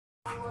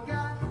I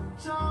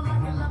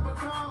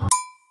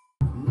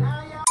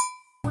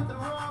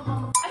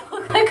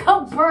look like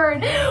a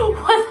bird.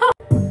 What the?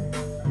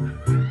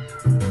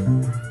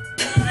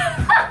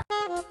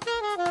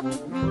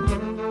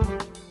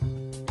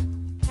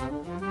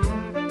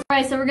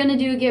 Alright, so we're gonna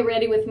do a get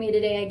ready with me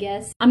today, I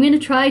guess. I'm gonna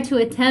try to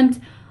attempt,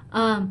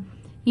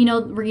 you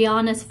know,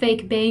 Rihanna's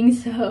fake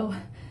bangs, so.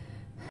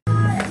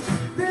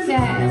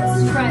 Okay,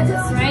 let's try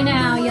this right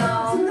now,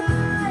 y'all.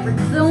 We're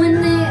doing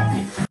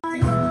it.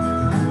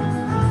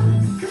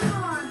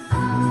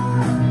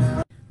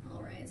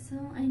 Alright, so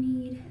I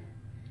need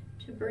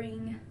to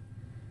bring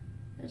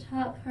the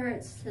top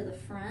parts to the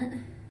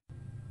front.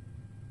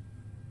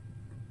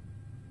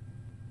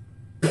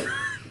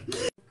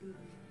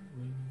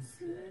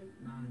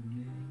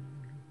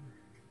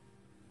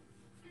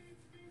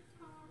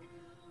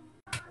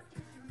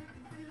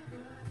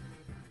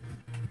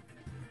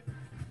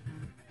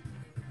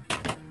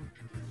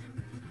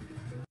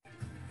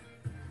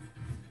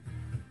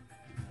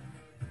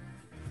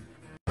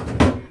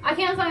 I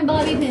can't find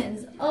bobby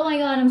pins. Oh my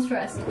god, I'm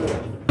stressed.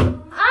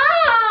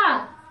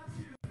 Ah!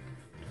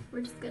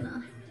 We're just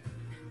gonna,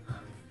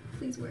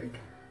 please work.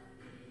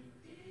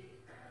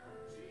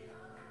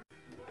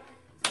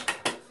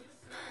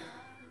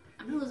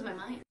 I'm gonna lose my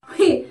mind.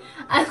 Wait,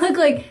 I look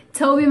like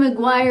Tobey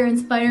Maguire in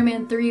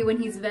Spider-Man 3 when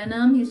he's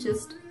Venom. He's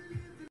just...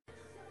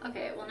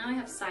 Okay, well now I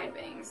have side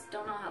bangs.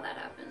 Don't know how that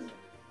happened.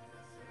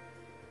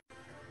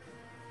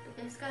 But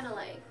they just gotta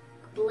like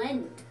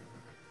blend.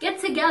 Get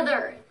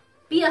together.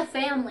 Be a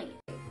family.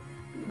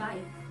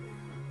 Bye.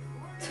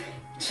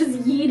 Just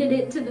yeeted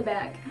it to the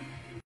back.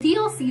 Do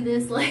y'all see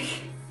this?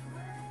 Like,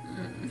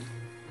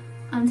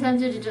 I'm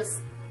tempted to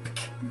just...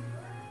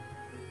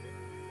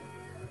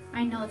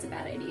 I know it's a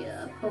bad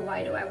idea, but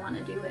why do I want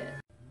to do it?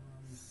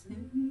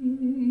 Sing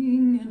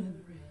in the rain,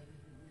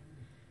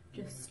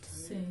 just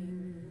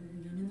sing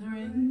in the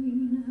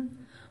rain.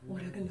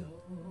 What a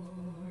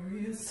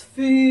glorious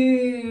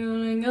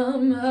feeling,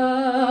 I'm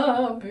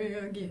happy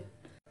again.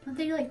 Don't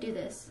they like do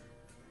this?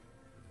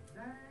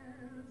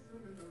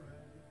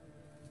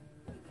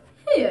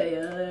 Yeah.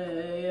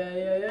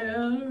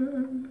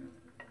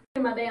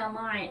 My damn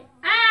mind.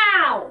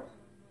 Ow!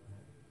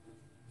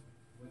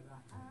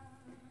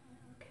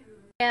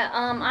 Yeah,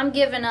 I'm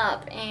giving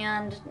up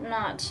and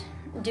not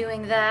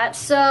doing that.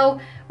 So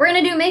we're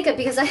gonna do makeup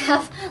because I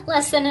have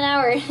less than an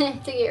hour to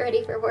get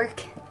ready for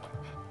work.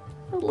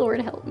 Oh, Lord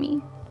help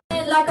me.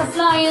 Like a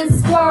flying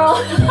squirrel.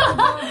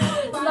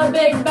 The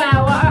big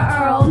bow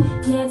wow.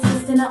 Yeah,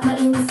 twisting up my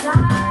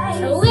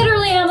inside.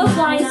 Literally, I'm a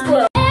flying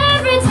squirrel.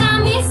 Every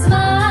time he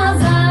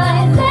smiles,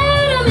 I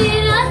let him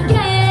in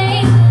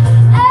again.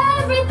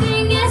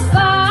 Everything is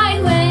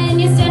fine when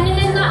you're standing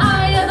in the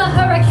eye of a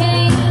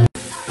hurricane.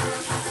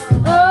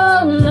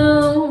 Oh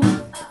no.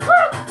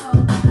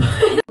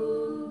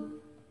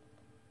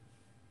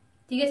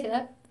 Do you guys hear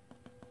that?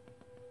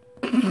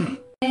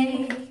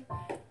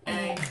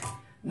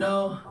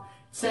 No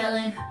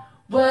telling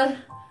what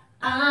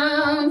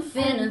I'm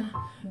finna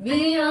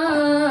be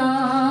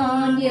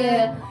on,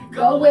 yeah.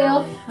 Go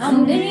well,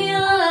 I'm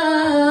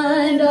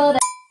beyond all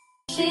that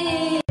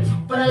shit,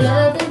 but I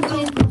love the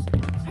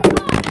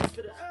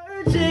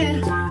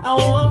urgent, I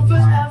want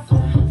forever.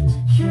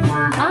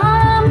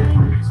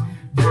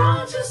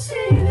 Don't you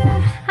see that?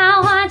 I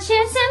want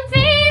you to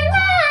be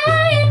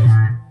mine.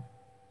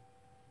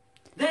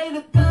 They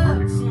the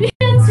thugs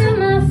into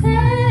my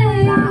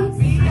face.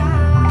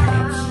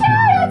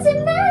 Shout to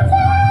my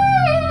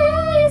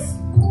face.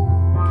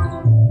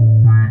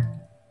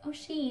 Oh,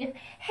 she.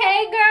 Hey,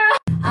 girl.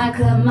 I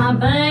cut my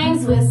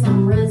bangs with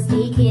some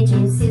rusty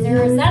kitchen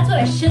scissors. That's what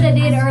I should have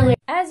did earlier.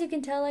 As you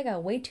can tell, I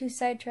got way too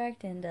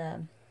sidetracked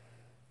and,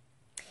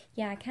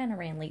 yeah, I kind of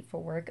ran late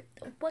for work.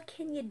 What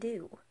can you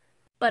do?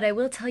 But I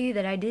will tell you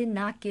that I did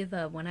not give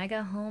up. When I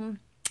got home,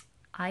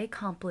 I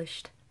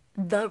accomplished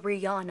the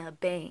Rihanna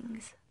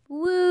bangs.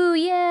 Woo,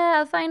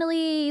 yeah,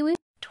 finally. Woo.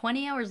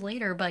 20 hours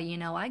later, but you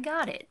know, I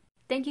got it.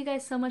 Thank you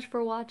guys so much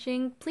for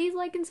watching. Please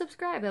like and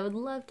subscribe. I would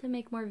love to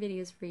make more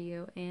videos for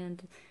you,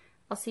 and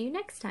I'll see you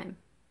next time.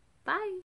 Bye.